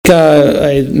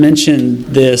I mentioned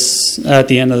this at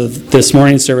the end of this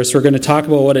morning's service, we're going to talk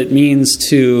about what it means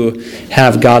to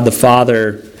have God the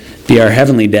Father be our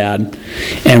heavenly dad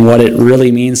and what it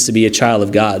really means to be a child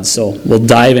of God. So we'll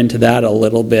dive into that a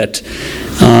little bit.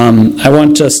 I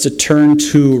want us to turn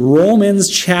to Romans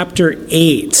chapter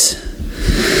 8.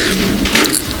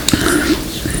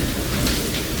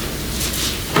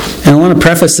 And I want to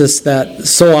preface this that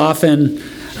so often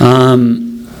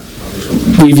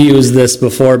we've used this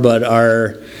before, but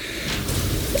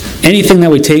anything that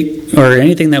we take or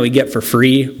anything that we get for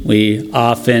free, we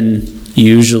often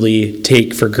usually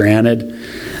take for granted.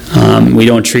 We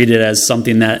don't treat it as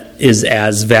something that is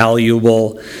as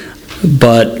valuable.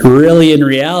 But really, in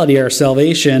reality, our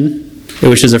salvation,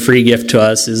 which is a free gift to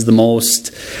us, is the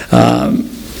most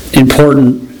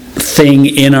important thing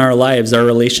in our lives, our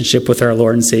relationship with our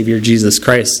Lord and Savior Jesus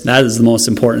Christ. That is the most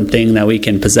important thing that we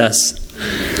can possess.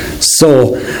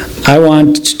 So I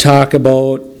want to talk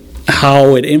about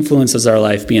how it influences our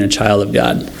life being a child of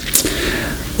God.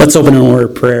 Let's open in a word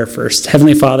of prayer first.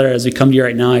 Heavenly Father, as we come to you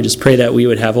right now, I just pray that we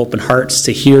would have open hearts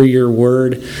to hear your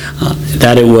word,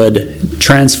 that it would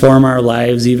transform our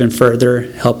lives even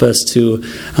further, help us to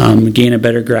gain a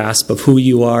better grasp of who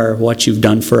you are, what you've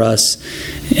done for us,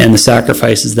 and the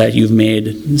sacrifices that you've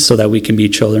made so that we can be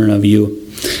children of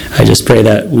you. I just pray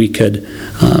that we could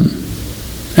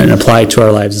and apply it to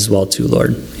our lives as well too,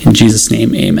 Lord. In Jesus'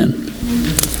 name, amen.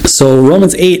 So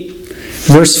Romans 8,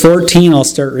 verse 14, I'll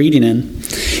start reading in.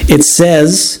 It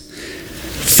says,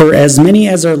 "For as many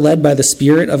as are led by the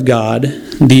Spirit of God,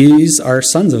 these are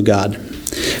sons of God.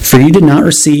 For you did not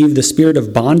receive the spirit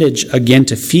of bondage again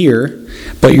to fear,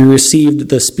 but you received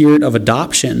the spirit of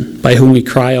adoption, by whom we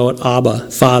cry out,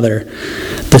 Abba, Father.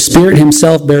 The Spirit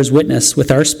himself bears witness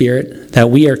with our spirit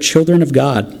that we are children of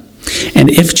God. And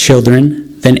if children,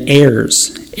 then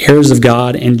heirs, heirs of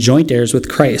God and joint heirs with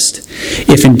Christ,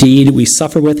 if indeed we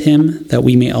suffer with him, that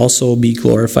we may also be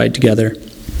glorified together."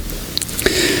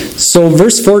 So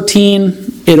verse 14,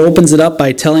 it opens it up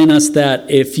by telling us that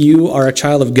if you are a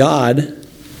child of God,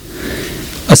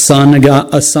 a son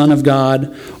of God,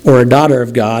 or a daughter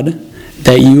of God,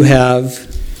 that you have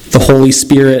the Holy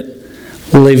Spirit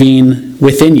living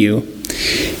within you.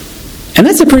 And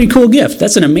that's a pretty cool gift.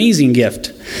 That's an amazing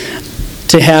gift.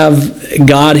 To have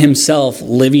God himself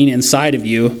living inside of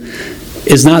you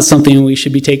is not something we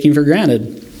should be taking for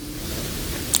granted.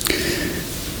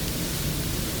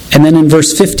 And then in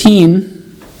verse 15,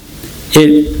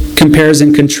 it compares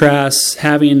and contrasts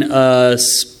having a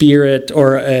spirit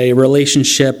or a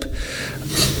relationship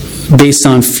based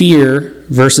on fear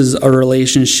versus a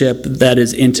relationship that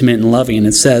is intimate and loving.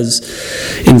 It says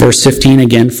in verse 15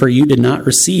 again, "For you did not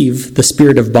receive the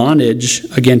spirit of bondage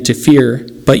again to fear,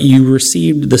 but you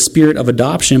received the spirit of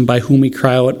adoption, by whom we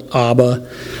cry out, Abba,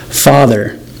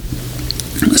 Father."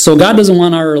 So God doesn't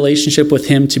want our relationship with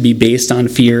him to be based on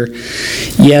fear.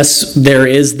 Yes, there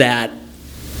is that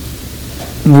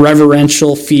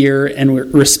reverential fear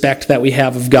and respect that we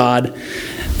have of God.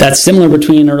 That's similar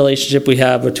between a relationship we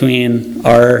have between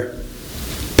our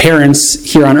parents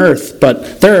here on earth.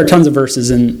 But there are tons of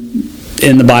verses in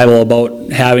the Bible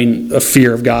about having a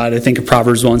fear of God. I think of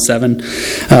Proverbs 1:7.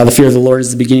 The fear of the Lord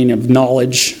is the beginning of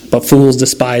knowledge, but fools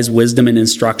despise wisdom and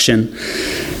instruction.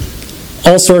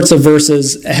 All sorts of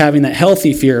verses having that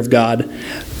healthy fear of God.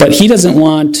 But he doesn't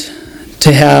want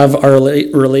to have our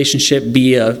relationship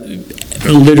be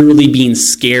literally being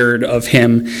scared of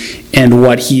him and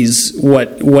what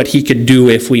he could do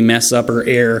if we mess up or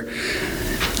err.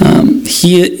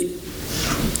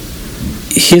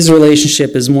 His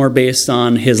relationship is more based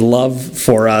on his love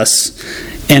for us.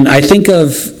 And I think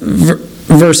of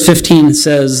verse 15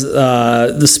 says,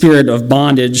 the spirit of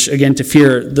bondage, again to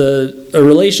fear. A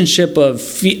relationship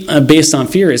based on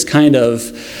fear is kind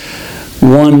of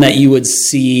one that you would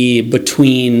see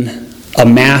between a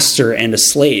master and a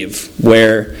slave,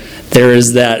 where there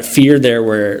is that fear there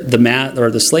where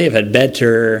the slave had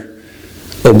better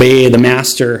obey the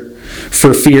master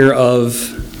for fear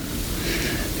of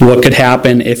what could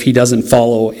happen if he doesn't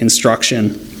follow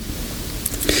instruction.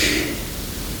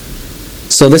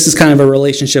 So this is kind of a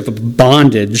relationship of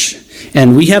bondage.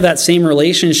 And we have that same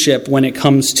relationship when it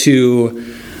comes to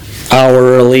our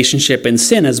relationship in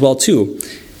sin as well too.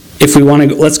 If we want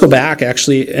to, let's go back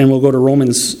actually, and we'll go to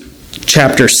Romans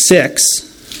chapter 6.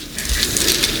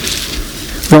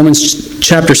 Romans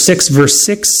chapter 6 verse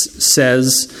 6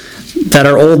 says that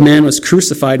our old man was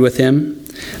crucified with him,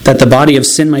 that the body of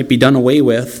sin might be done away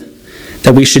with,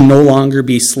 that we should no longer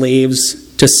be slaves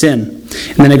to sin.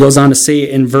 And then it goes on to say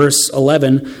in verse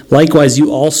 11, likewise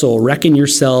you also reckon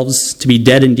yourselves to be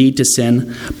dead indeed to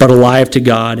sin, but alive to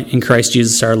God in Christ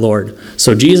Jesus our Lord.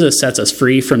 So Jesus sets us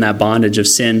free from that bondage of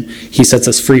sin. He sets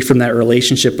us free from that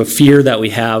relationship of fear that we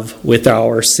have with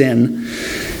our sin.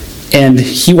 And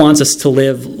he wants us to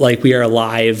live like we are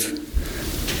alive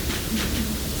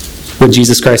with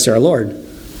Jesus Christ our Lord.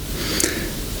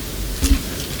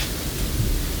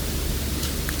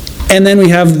 And then we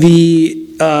have the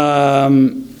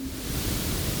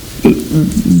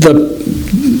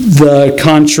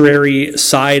contrary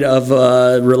side of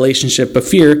a relationship of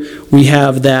fear. We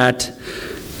have that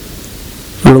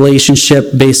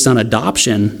relationship based on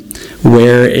adoption,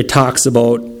 where it talks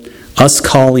about us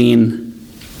calling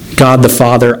God the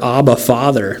Father Abba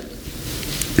Father.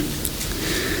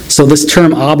 So this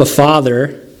term Abba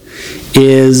Father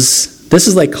is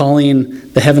like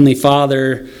calling the Heavenly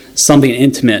Father something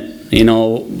intimate. You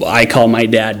know, I call my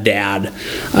dad Dad.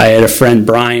 I had a friend,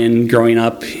 Brian, growing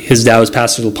up. His dad was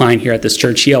Pastor Lapine here at this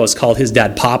church. He always called his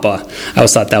dad Papa. I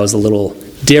always thought that was a little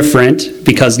different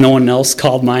because none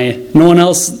of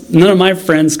my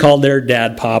friends called their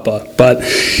dad Papa. But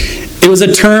it was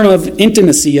a term of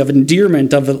intimacy, of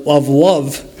endearment, of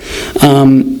love.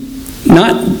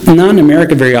 Not in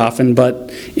America very often, but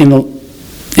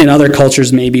in other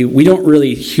cultures maybe, we don't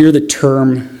really hear the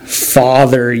term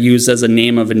father used as a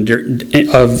name of endearment.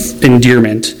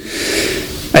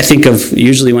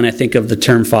 Usually when I think of the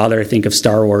term father, I think of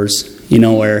Star Wars,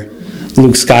 where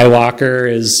Luke Skywalker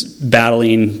is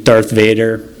battling Darth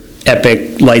Vader,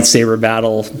 epic lightsaber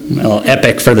battle,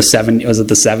 epic for the 70s, was it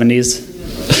the 70s?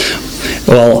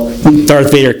 Well,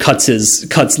 Darth Vader cuts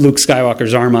Luke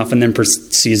Skywalker's arm off and then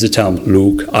proceeds to tell him,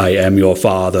 Luke, I am your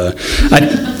father.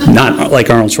 Not like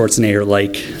Arnold Schwarzenegger,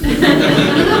 like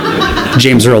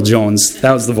James Earl Jones.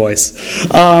 That was the voice.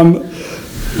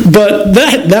 But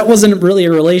that wasn't really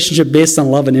a relationship based on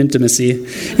love and intimacy.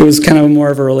 It was kind of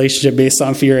more of a relationship based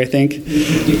on fear, I think.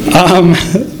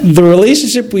 The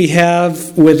relationship we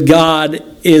have with God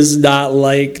is not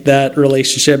like that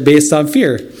relationship based on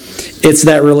fear. It's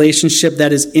that relationship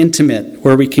that is intimate,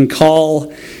 where we can call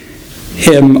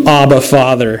him Abba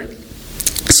Father.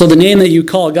 So the name that you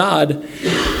call God,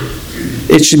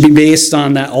 it should be based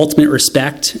on that ultimate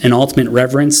respect and ultimate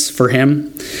reverence for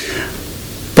him.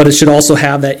 But it should also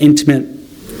have that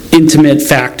intimate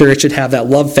factor. It should have that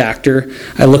love factor.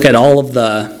 I look at all of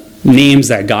the names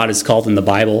that God is called in the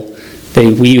Bible.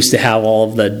 We used to have all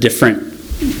of the different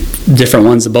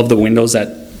ones above the windows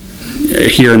that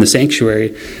here in the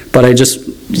sanctuary, but I just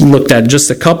looked at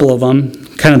just a couple of them,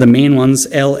 kind of the main ones: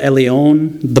 El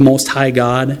Elyon, the Most High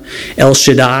God; El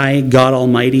Shaddai, God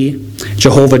Almighty;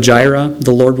 Jehovah Jireh,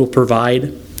 the Lord will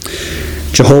provide;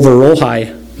 Jehovah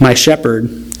Rohi, my shepherd;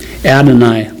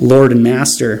 Adonai, Lord and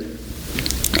Master;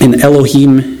 and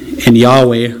Elohim and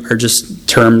Yahweh are just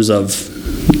terms of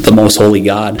the Most Holy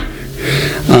God.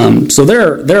 So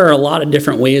there are a lot of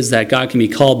different ways that God can be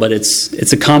called, but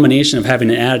it's a combination of having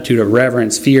an attitude of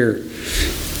reverence, fear,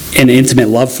 and intimate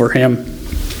love for him.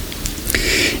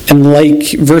 And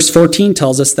like verse 14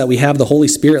 tells us that we have the Holy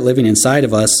Spirit living inside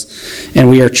of us, and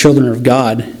we are children of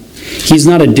God. He's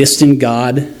not a distant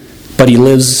God, but he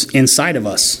lives inside of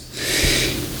us.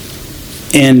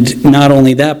 And not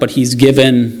only that, but he's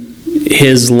given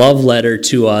his love letter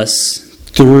to us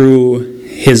through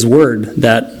his word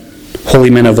that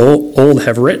holy men of old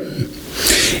have written.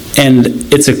 And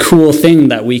it's a cool thing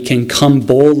that we can come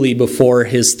boldly before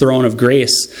his throne of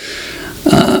grace.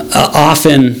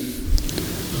 Often,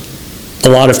 a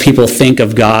lot of people think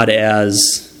of God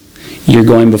as you're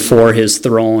going before his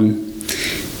throne,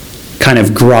 kind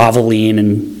of groveling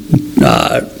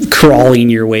and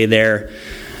crawling your way there.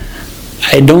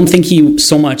 I don't think he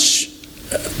so much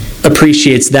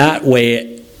appreciates that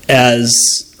way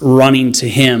as running to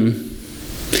him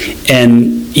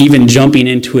and even jumping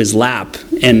into his lap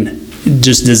and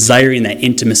just desiring that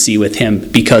intimacy with him,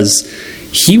 because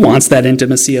he wants that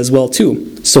intimacy as well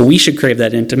too. So we should crave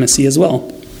that intimacy as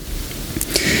well.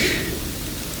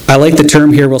 I like the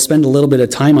term here. We'll spend a little bit of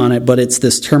time on it, but it's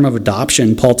this term of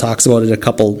adoption. Paul talks about it a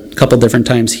couple different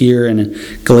times here, and in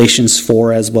Galatians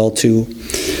 4 as well too.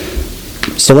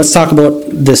 So let's talk about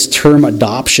this term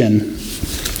adoption.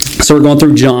 So we're going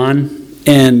through John.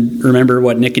 And remember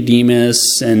what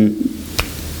Nicodemus and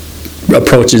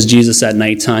approaches Jesus at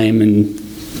nighttime, and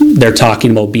they're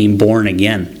talking about being born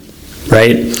again,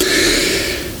 right?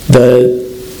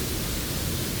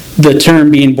 The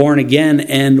term being born again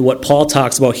and what Paul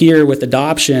talks about here with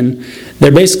adoption,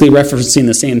 they're basically referencing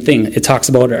the same thing. It talks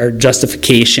about our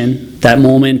justification, that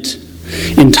moment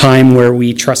in time where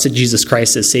we trusted Jesus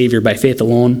Christ as Savior by faith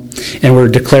alone, and we're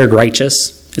declared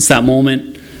righteous. It's that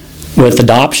moment with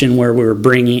adoption where we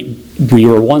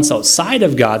were once outside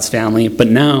of God's family, but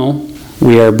now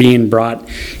we are being brought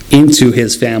into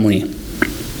his family.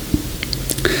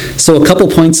 So a couple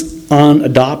points on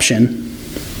adoption.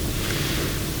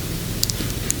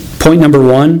 Point number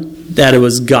one, that it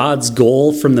was God's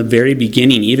goal from the very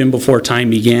beginning, even before time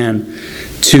began,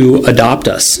 to adopt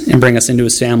us and bring us into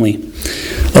his family.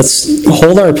 Let's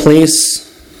hold our place.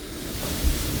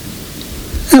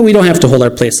 We don't have to hold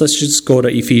our place. Let's just go to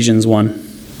Ephesians 1.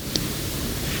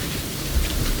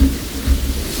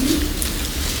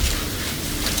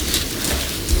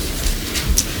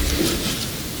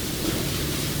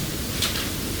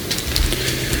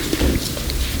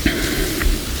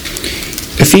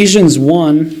 Ephesians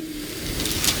 1,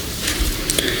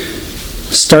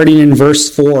 starting in verse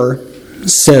 4,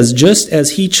 says, "Just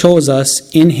as he chose us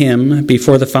in him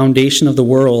before the foundation of the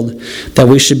world, that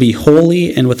we should be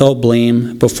holy and without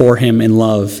blame before him in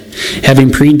love, having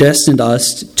predestined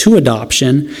us to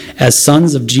adoption as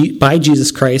sons by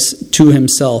Jesus Christ to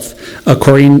himself,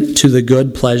 according to the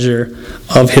good pleasure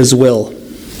of his will."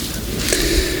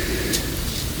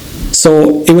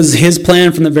 So it was his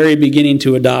plan from the very beginning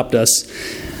to adopt us.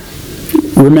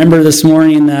 Remember this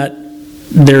morning that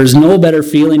there's no better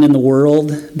feeling in the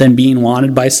world than being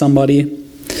wanted by somebody.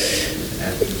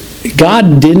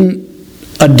 God didn't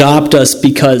adopt us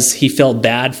because he felt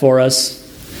bad for us,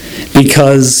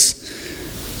 because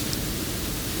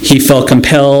he felt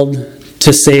compelled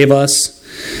to save us,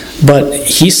 but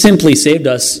he simply saved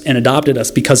us and adopted us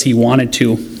because he wanted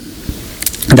to.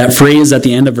 That phrase at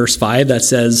the end of verse 5 that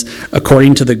says,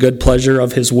 according to the good pleasure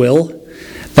of his will,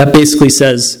 that basically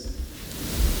says,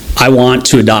 I want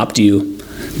to adopt you.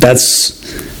 That's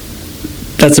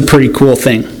a pretty cool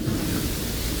thing.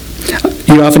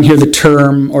 You often hear the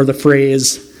term or the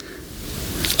phrase,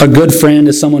 a good friend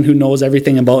is someone who knows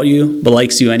everything about you but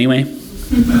likes you anyway.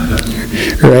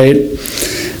 Right?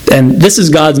 And this is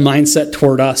God's mindset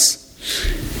toward us.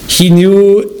 He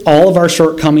knew all of our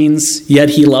shortcomings,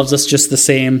 yet he loves us just the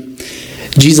same.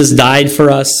 Jesus died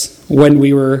for us when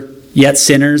we were yet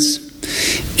sinners,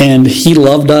 and he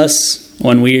loved us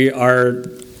when we are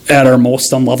at our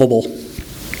most unlovable.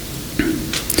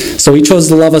 So he chose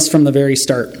to love us from the very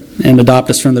start and adopt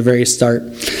us from the very start.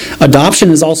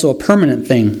 Adoption is also a permanent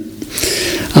thing.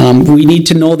 We need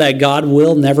to know that God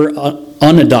will never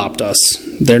unadopt us.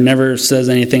 There never says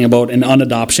anything about an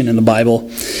unadoption in the Bible.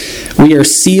 We are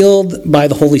sealed by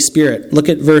the Holy Spirit. Look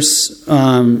at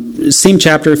same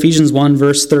chapter, Ephesians 1,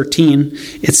 verse 13.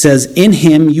 It says, "In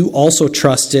him you also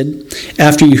trusted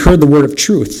after you heard the word of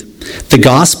truth, the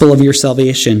gospel of your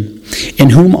salvation,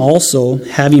 in whom also,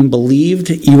 having believed,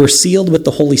 you were sealed with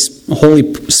the Holy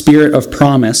Spirit of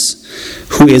promise,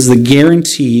 who is the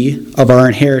guarantee of our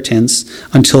inheritance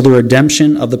until the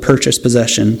redemption of the purchased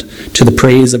possession, to the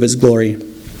praise of his glory."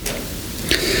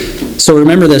 So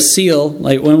remember this seal,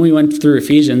 like when we went through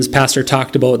Ephesians, Pastor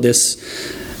talked about this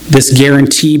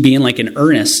guarantee being like an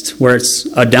earnest, where it's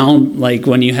a down, like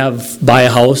when you buy a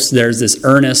house, there's this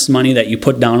earnest money that you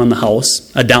put down on the house,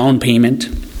 a down payment.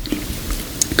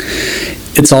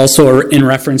 It's also in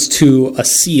reference to a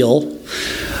seal,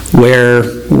 where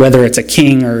whether it's a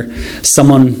king or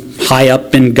someone high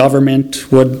up in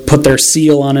government would put their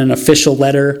seal on an official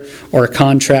letter or a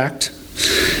contract.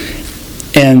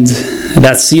 And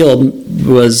that seal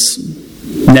was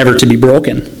never to be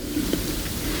broken.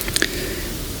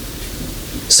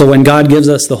 So when God gives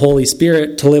us the Holy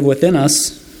Spirit to live within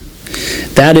us,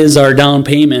 that is our down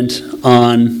payment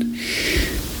on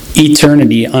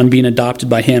eternity, on being adopted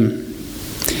by him.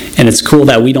 And it's cool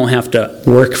that we don't have to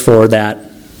work for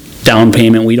that down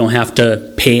payment. We don't have to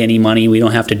pay any money. We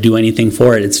don't have to do anything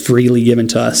for it. It's freely given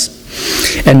to us.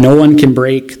 And no one can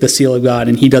break the seal of God,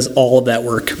 and he does all of that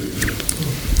work.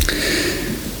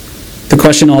 The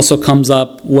question also comes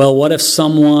up, well, what if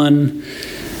someone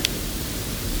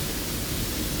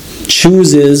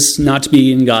chooses not to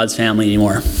be in God's family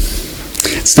anymore?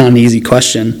 It's not an easy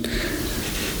question.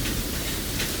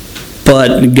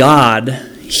 But God,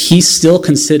 he still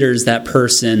considers that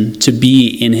person to be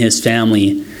in his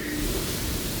family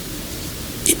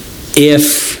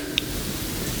if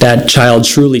that child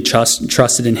truly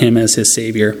trusted in him as his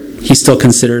Savior. He still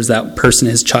considers that person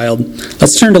his child.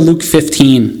 Let's turn to Luke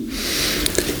 15.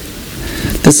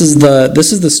 This is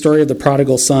the story of the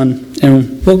prodigal son,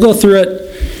 and we'll go through it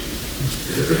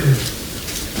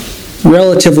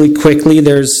relatively quickly.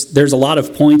 There's a lot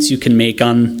of points you can make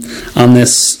on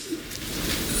this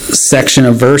section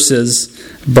of verses,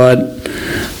 but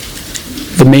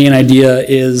The main idea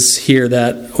is here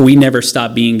that we never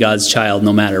stop being God's child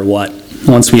no matter what,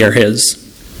 once we are His.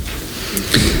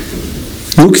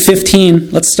 Luke 15,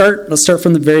 let's start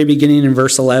from the very beginning in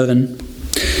verse 11.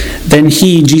 Then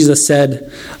he, Jesus,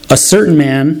 said, "A certain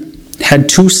man had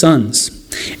 2 sons,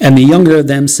 and the younger of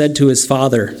them said to his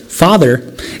father, 'Father,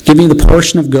 give me the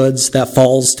portion of goods that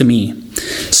falls to me.'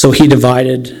 So he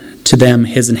divided to them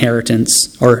his inheritance,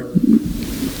 or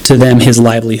to them his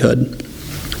livelihood."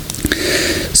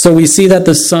 So we see that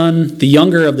the son, the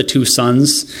younger of the 2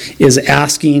 sons, is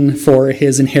asking for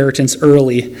his inheritance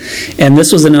early. And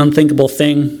this was an unthinkable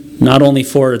thing, not only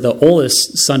for the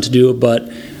oldest son to do,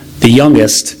 but the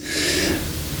youngest.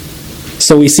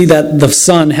 So we see that the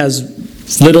son has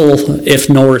little, if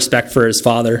no, respect for his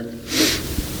father.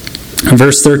 And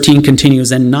verse 13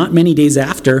 continues, "And not many days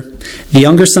after, the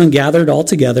younger son gathered all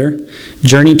together,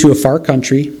 journeyed to a far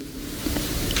country,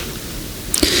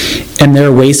 and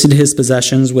there wasted his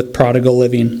possessions with prodigal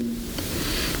living."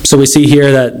 So we see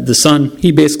here that the son,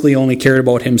 he basically only cared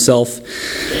about himself,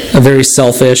 a very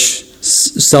selfish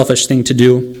thing to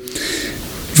do.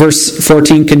 Verse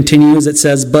 14 continues, it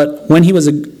says, "But when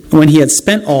he had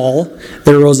spent all,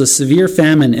 there arose a severe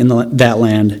famine in that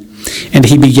land, and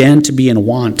he began to be in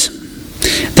want.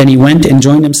 Then he went and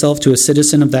joined himself to a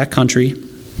citizen of that country,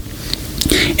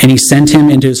 and he sent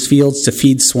him into his fields to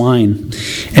feed swine.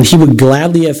 And he would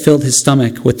gladly have filled his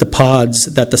stomach with the pods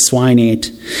that the swine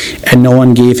ate, and no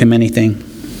one gave him anything."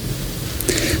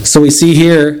 So we see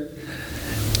here,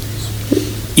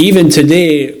 even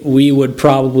today, we would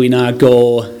probably not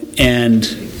go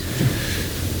into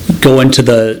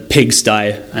the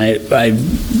pigsty.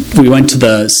 We went to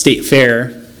the state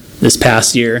fair this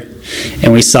past year,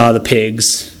 and we saw the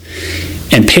pigs.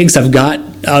 And pigs have got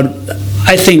out.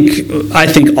 I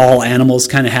think all animals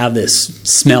kind of have this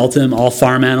smell to them. All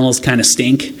farm animals kind of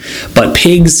stink, but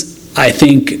pigs, I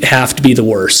think, have to be the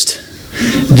worst.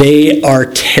 They are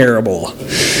terrible,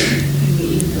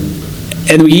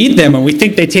 and we eat them, and we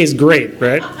think they taste great,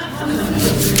 right?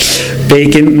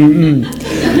 Bacon.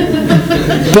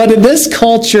 But in this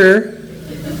culture,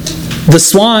 the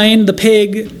swine, the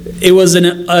pig, it was a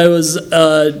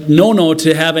no-no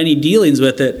to have any dealings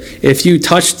with it. If you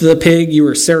touched the pig, you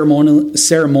were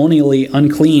ceremonially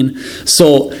unclean.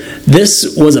 So this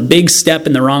was a big step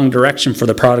in the wrong direction for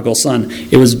the prodigal son.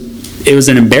 It was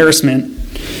an embarrassment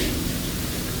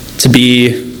to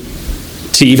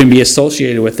even be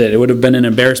associated with it. It would have been an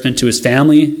embarrassment to his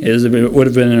family. It would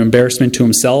have been an embarrassment to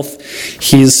himself.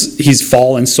 He's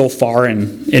fallen so far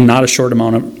in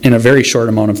a very short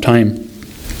amount of time.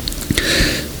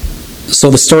 So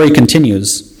the story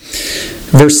continues.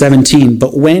 Verse 17,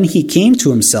 "But when he came to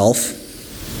himself,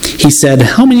 he said,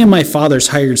 'How many of my father's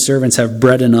hired servants have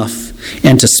bread enough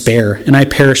and to spare, and I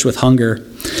perish with hunger?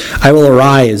 I will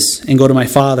arise and go to my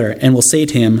father, and will say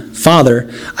to him, Father,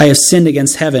 I have sinned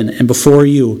against heaven and before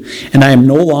you, and I am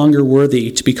no longer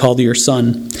worthy to be called your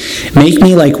son. Make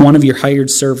me like one of your hired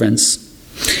servants.'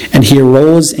 And he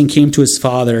arose and came to his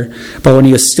father. But when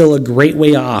he was still a great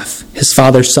way off, his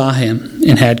father saw him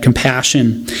and had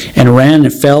compassion, and ran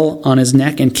and fell on his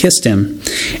neck and kissed him.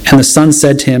 And the son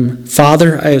said to him,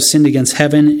 Father, I have sinned against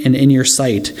heaven and in your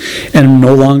sight, and am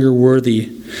no longer worthy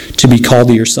to be called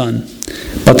your son.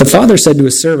 But the father said to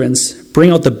his servants,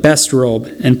 Bring out the best robe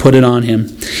and put it on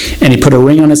him. And he put a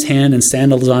ring on his hand and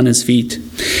sandals on his feet.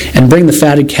 And bring the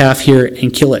fatted calf here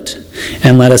and kill it,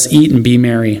 and let us eat and be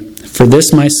merry. For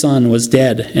this my son was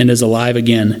dead and is alive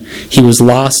again. He was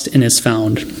lost and is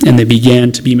found. And they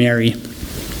began to be merry."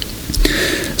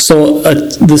 So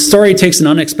the story takes an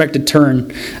unexpected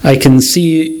turn. You can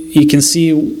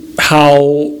see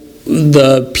how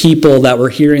the people that were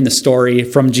hearing the story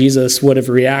from Jesus would have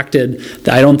reacted.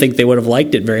 I don't think they would have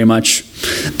liked it very much.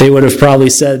 They would have probably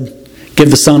said, give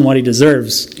the son what he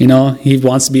deserves. You know, he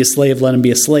wants to be a slave, let him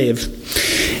be a slave.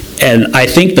 And I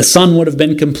think the son would have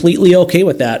been completely okay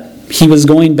with that. He was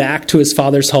going back to his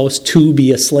father's house to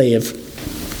be a slave.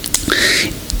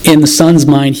 In the son's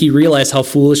mind, he realized how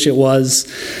foolish it was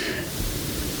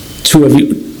to have,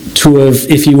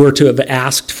 if he were to have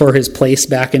asked for his place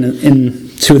back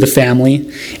into the family,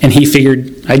 and he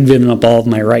figured, I'd given up all of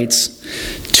my rights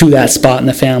to that spot in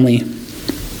the family.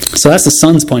 So that's the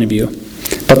son's point of view.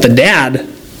 But the dad,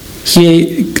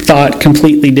 he thought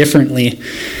completely differently.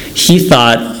 He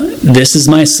thought, this is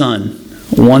my son.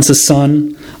 Once a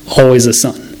son, always a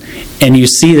son. And you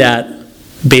see that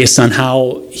based on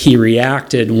how he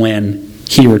reacted when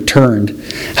he returned.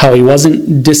 How he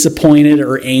wasn't disappointed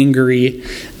or angry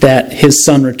that his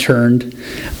son returned,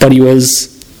 but he was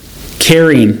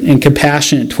caring and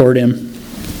compassionate toward him.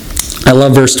 I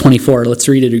love verse 24. Let's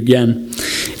read it again.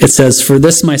 It says, "For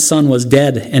this my son was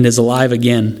dead and is alive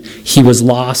again. He was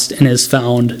lost and is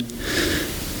found."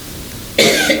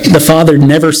 The Father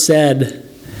never said,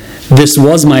 "This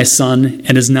was my son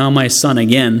and is now my son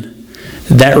again."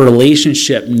 That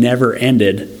relationship never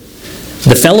ended.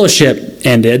 The fellowship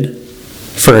ended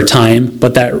for a time,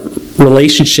 but that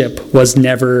relationship was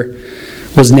never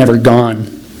gone.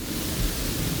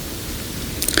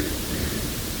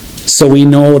 So we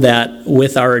know that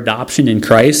with our adoption in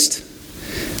Christ,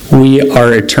 we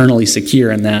are eternally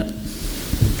secure in that.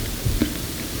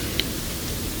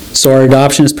 So our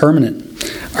adoption is permanent.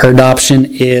 Our adoption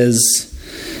is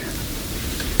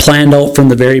planned out from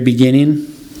the very beginning.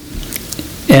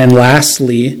 And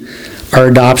lastly, our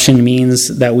adoption means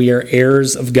that we are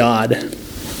heirs of God.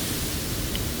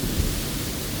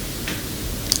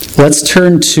 Let's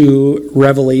turn to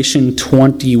Revelation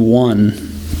 21.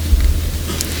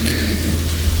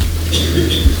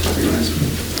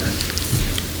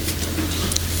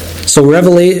 So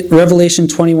Revelation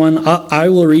 21, I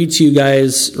will read to you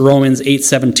guys Romans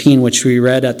 8:17, which we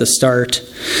read at the start.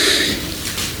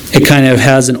 It kind of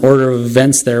has an order of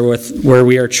events there with where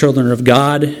we are children of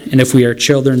God, and if we are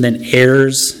children, then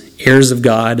heirs of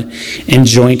God, and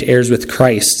joint heirs with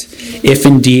Christ, if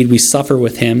indeed we suffer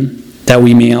with him, that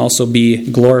we may also be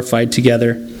glorified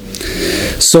together.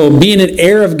 So being an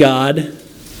heir of God,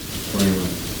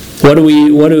 what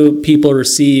do people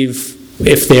receive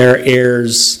if they are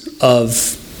heirs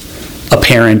of a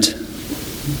parent?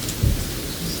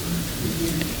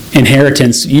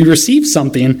 Inheritance. You receive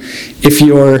something if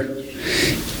your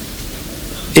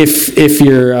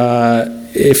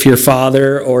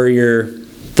father or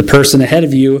the person ahead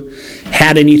of you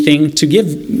had anything to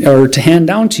give or to hand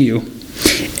down to you.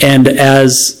 And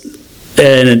as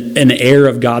an heir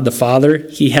of God the Father,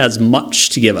 he has much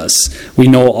to give us. We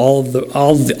know all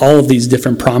of these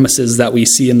different promises that we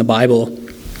see in the Bible.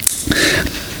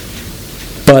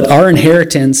 But our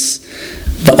inheritance,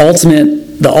 the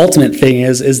ultimate thing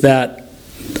is that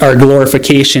our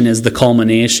glorification is the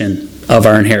culmination of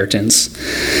our inheritance.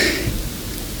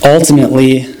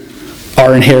 Ultimately,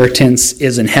 our inheritance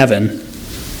is in heaven.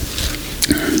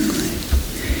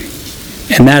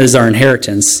 And that is our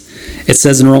inheritance. It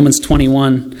says in Romans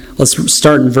 21, let's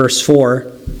start in verse 4.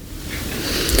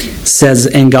 It says,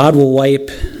 "And God will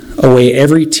wipe away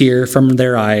every tear from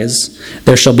their eyes.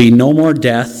 There shall be no more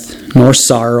death, nor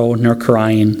sorrow, nor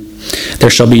crying. There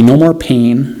shall be no more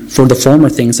pain, for the former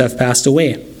things have passed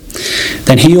away."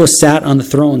 Then he who sat on the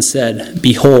throne said,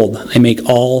 "Behold, I make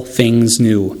all things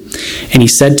new." And he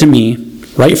said to me,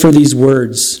 "Write, for these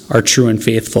words are true and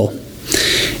faithful."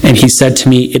 And he said to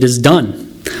me, "It is done.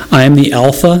 I am the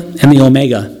Alpha and the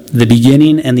Omega, the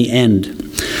beginning and the end.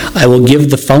 I will give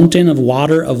the fountain of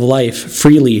water of life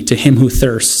freely to him who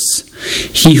thirsts.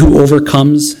 He who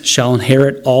overcomes shall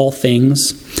inherit all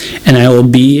things, and I will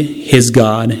be his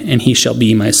God, and he shall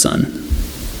be my son."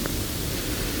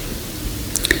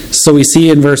 So we see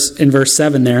in verse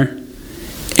 7 there,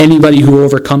 anybody who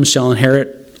overcomes shall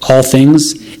inherit all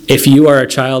things. If you are a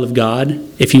child of God,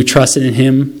 if you trusted in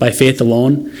him by faith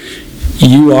alone,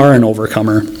 you are an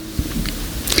overcomer,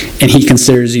 and he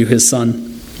considers you his son.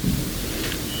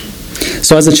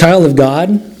 So as a child of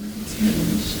God,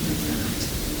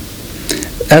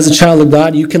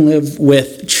 you can live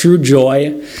with true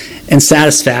joy and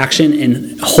satisfaction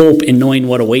and hope in knowing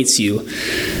what awaits you.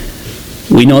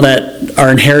 We know that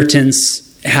our inheritance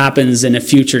happens in a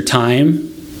future time,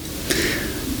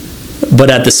 but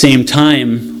at the same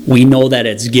time, we know that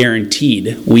it's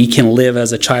guaranteed. We can live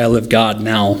as a child of God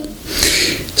now.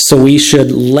 So we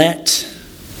should let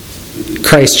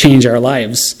Christ change our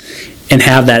lives and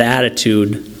have that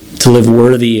attitude to live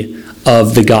worthy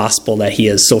of the gospel that he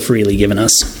has so freely given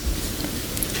us.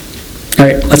 All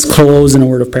right, let's close in a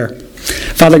word of prayer.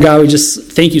 Father God, we just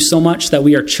thank you so much that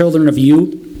we are children of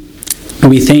you. And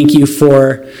we thank you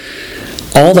for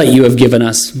all that you have given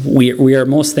us. We are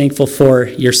most thankful for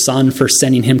your Son, for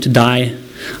sending him to die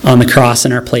on the cross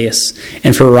in our place,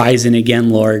 and for rising again,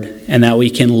 Lord, and that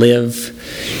we can live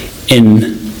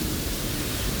in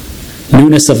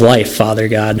newness of life, Father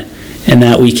God, and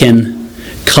that we can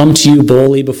come to you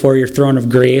boldly before your throne of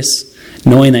grace,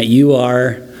 knowing that you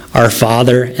are our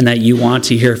Father and that you want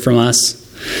to hear from us.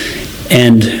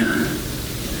 And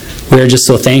we are just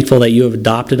so thankful that you have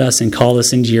adopted us and called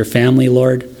us into your family,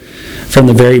 Lord. From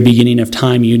the very beginning of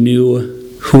time, you knew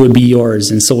who would be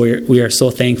yours, and so we are so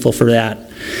thankful for that.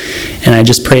 And I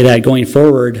just pray that going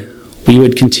forward, we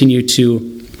would continue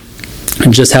to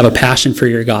just have a passion for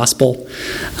your gospel,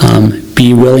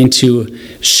 be willing to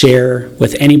share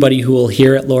with anybody who will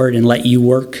hear it, Lord, and let you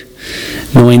work,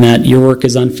 knowing that your work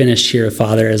is unfinished here,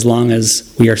 Father, as long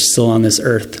as we are still on this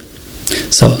earth.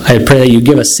 So I pray that you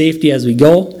give us safety as we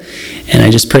go, and I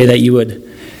just pray that you would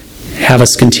have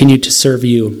us continue to serve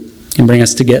you and bring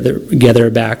us together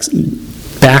back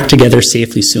together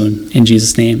safely soon. In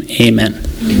Jesus' name,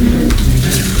 amen.